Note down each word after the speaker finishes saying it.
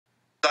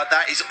done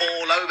that. He's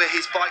all over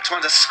his bike,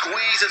 trying to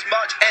squeeze as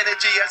much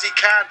energy as he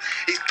can.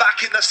 He's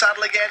back in the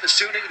saddle again.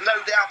 Soon he'll no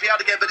doubt be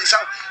out again, but it's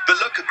out. But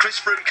look at Chris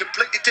Froome,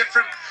 completely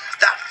different.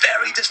 That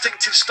very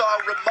distinctive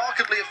style,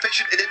 remarkably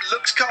efficient, and it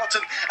looks,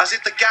 Carlton, as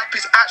if the gap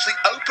is actually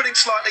opening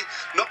slightly.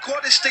 Not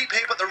quite as steep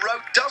here, but the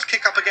road does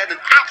kick up again. An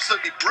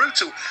absolutely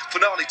brutal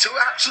finale to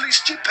an absolutely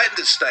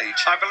stupendous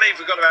stage. I believe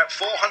we've got about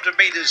 400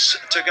 metres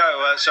to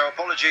go, so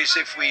apologies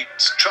if we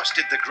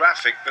trusted the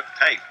graphic, but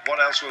hey, what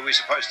else were we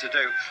supposed to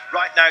do?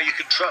 Right now you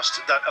can trust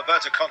that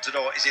Alberto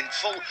Contador is in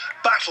full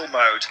battle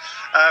mode.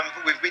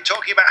 We've been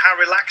talking about how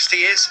relaxed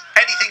he is,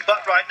 anything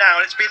but right now,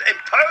 and it's been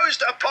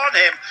imposed upon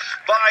him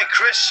by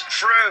Chris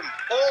Froome.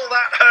 All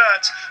that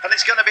hurt, and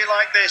it's going to be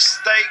like this.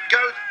 They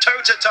go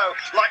toe-to-toe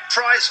like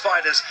prize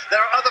fighters. There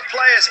are other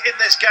players in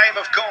this game,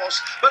 of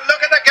course, but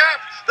look at the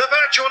gap, the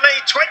virtual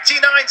lead,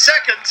 29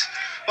 seconds.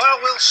 Well,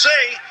 we'll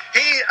see.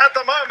 He, at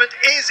the moment,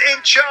 is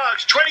in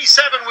charge.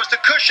 27 was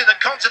the cushion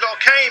that Contador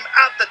came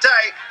at the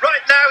day.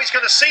 Right now, he's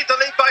going to cede the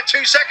lead by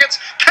 2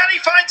 seconds. Can he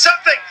find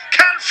something?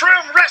 Can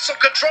Froome wrestle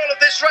control of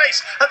this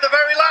race at the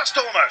very last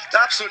almost?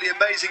 Absolutely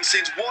amazing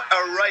scenes. What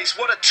a race.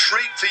 What a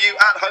treat for you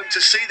at home to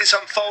see this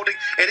unfolding.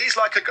 It is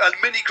like a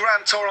mini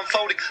Grand Tour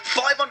unfolding.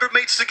 500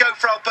 metres to go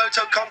for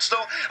Alberto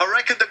Contador. I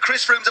reckon that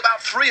Chris Froome's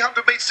about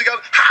 300 metres to go.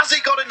 Has he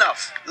got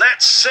enough?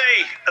 Let's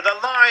see. The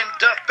line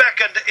doth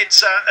beckon.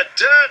 It's a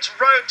dirt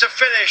road to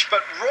finish,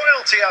 but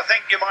royalty, I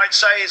think you might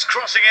say, is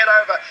crossing it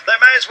over. They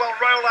may as well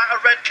roll out a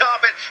red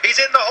carpet.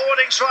 He's in the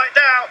hoardings right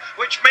now,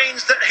 which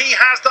means that he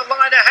has the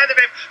line ahead of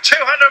him.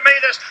 200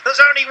 metres. There's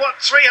only, what,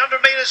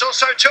 300 metres or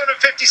so, 250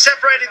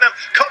 separating them.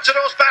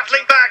 Contador's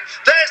battling back.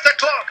 There's the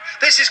clock.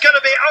 This is going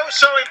to be oh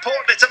so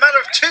important. It's a matter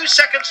of 2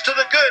 seconds to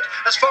the good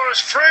as far as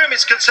Froome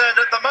is concerned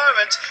at the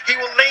moment. He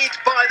will lead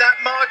by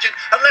that margin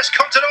unless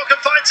Contador can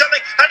find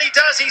something, and he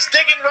does. He's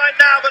digging right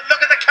now, but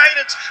look at the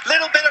cadence.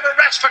 Little bit of a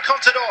rest for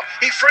Contador.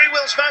 He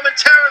freewheels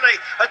momentarily.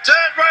 A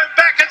dirt road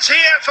beckons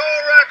here for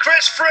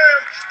Chris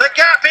Froome. The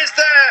gap is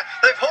there.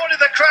 They've hoarded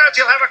the crowds.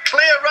 He'll have a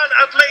clear run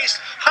at least.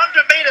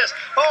 100 metres.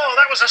 Oh,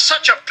 that was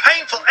such a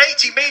painful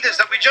 80 metres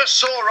that we just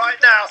saw right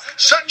now.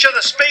 Such are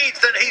the speeds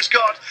that he's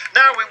got.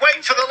 Now we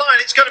wait for the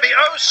line. It's going to be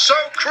oh so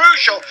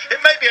crucial.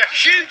 It may be a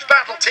huge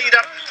battle teed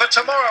up for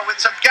tomorrow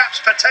with some gaps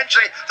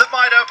potentially that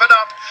might open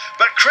up.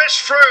 But Chris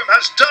Froome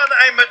has done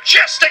a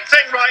majestic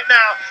thing right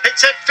now.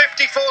 It's at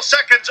 54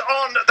 seconds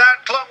on that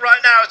clock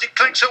right now as it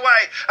clinks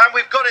away, and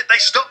we've got it. They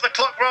stopped the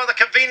clock rather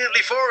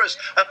conveniently for us.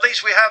 At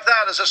least we have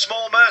that as a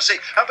small mercy,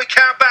 and we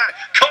count back.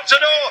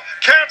 Contador,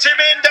 count him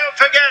in, don't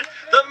forget.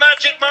 The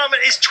magic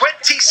moment is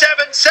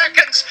 27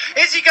 seconds.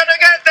 Is he going to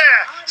get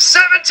there?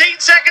 17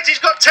 seconds.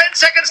 He's got 10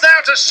 seconds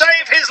now to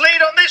save his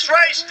lead on this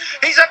race.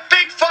 He's a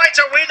big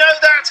fighter, we know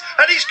that,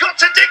 and he's got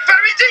to dig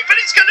very deep, and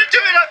he's going to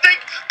do it, I think,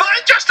 by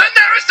just the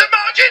narrowest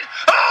margin.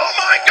 Oh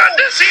my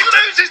goodness, he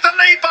loses the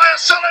lead by a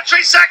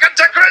solitary second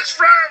to Chris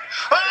Froome.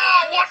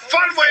 Oh, what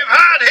fun we've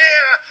had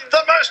here.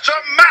 The most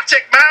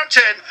dramatic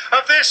mountain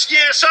of this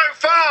year so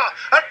far,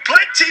 and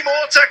plenty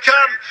more to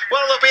come.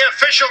 Well, there'll be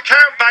official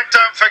countback,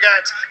 don't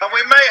forget, and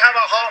we may have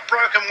a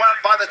heartbroken one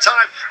by the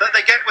time that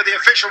they get with the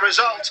official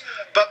result,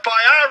 but by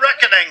our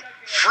reckoning,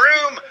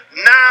 Froome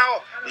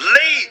now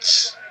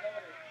leads.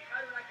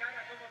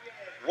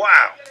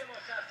 Wow.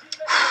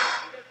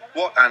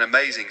 What an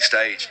amazing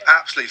stage.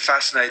 Absolutely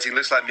fascinating.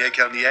 Looks like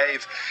Mikel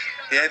Nieve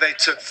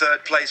took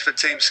third place for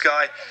Team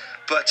Sky,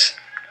 but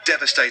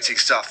devastating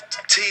stuff.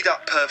 Teed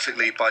up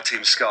perfectly by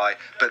Team Sky,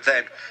 but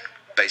then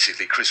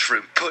basically Chris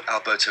Froome put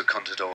Alberto Contador